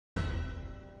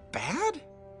bad?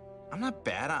 I'm not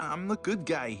bad. I'm the good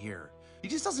guy here. He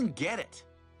just doesn't get it.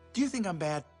 Do you think I'm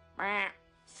bad?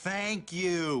 Thank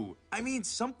you. I mean,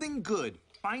 something good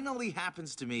finally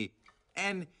happens to me,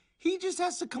 and he just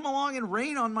has to come along and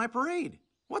rain on my parade.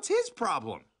 What's his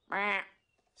problem?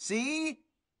 See?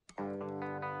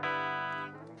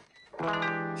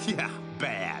 Yeah,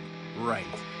 bad. Right.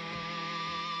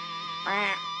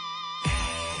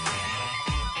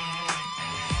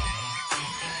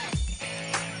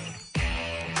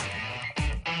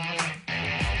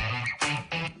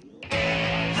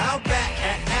 How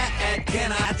bad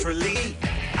can I naturally?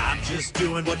 I'm just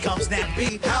doing what comes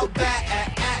snappy. How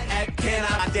bad can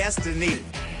I? My destiny.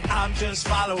 I'm just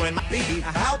following my beat.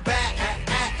 How bad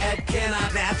can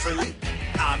I naturally?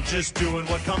 I'm just doing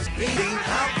what comes beat.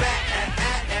 How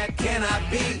bad can I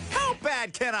be? How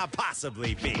bad can I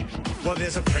possibly be? Well,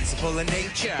 there's a principle in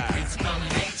nature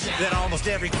that almost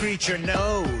every creature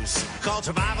knows, called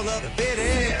survival of the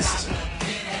fittest.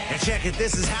 And check it,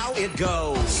 this is how it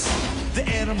goes. The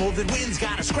animal that wins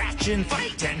gotta scratch and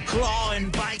fight and claw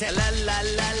and bite. La la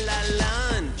la la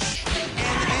lunch.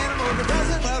 And the animal that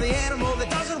doesn't, well, the animal that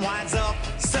doesn't winds up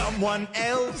someone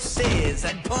else's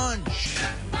and punch.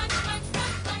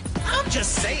 I'm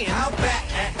just saying. How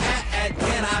bad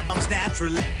can I? I'm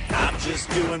naturally. I'm just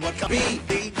doing what comes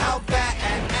be. How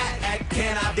bad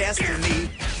can I? Destiny.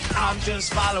 I'm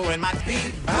just following my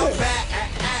beat. How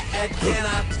bad can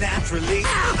I? Naturally.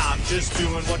 I'm just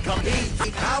doing what comes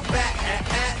be. How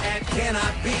bad can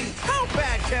I be? How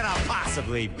bad can I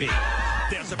possibly be?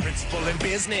 There's a principle in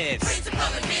business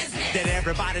that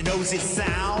everybody knows is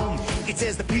sound. It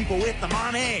says the people with the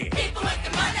money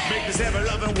make this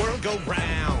ever-loving world go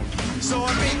round. So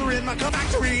I'm bigger in my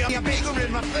factory, I'm bigger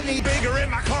in my money, bigger in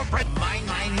my corporate. Mine.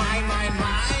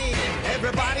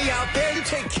 Everybody out there, you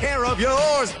take care of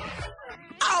yours.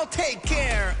 I'll take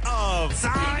care of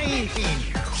mine.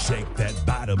 Shake that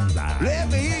bottom line. Let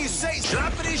me hear you say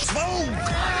sloppity smoke.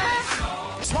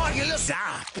 Smart, you look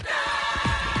stop.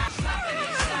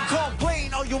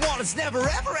 Complain all you want, it's never,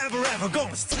 ever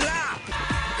gonna stop.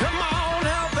 Come on,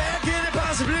 how bad can it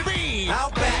possibly be? How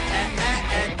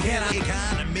bad can I?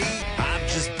 Economy, I'm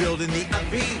just building the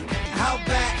beat. How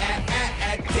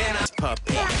bad can I?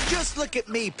 Puppy, just look at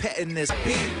me petting this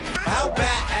beat. How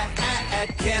bad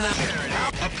can I?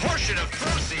 A portion of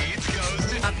proceeds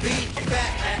goes to... I beat. How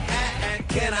bad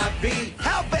can I be?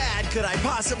 How bad could I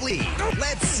possibly?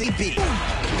 Let's see be.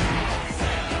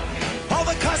 All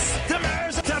the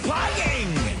customers are buying,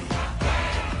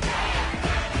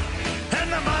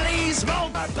 and the money's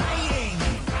multiplying,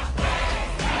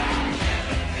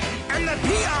 and the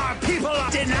PR people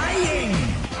are denying,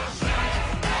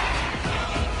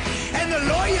 and the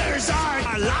lawyers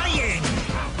are lying.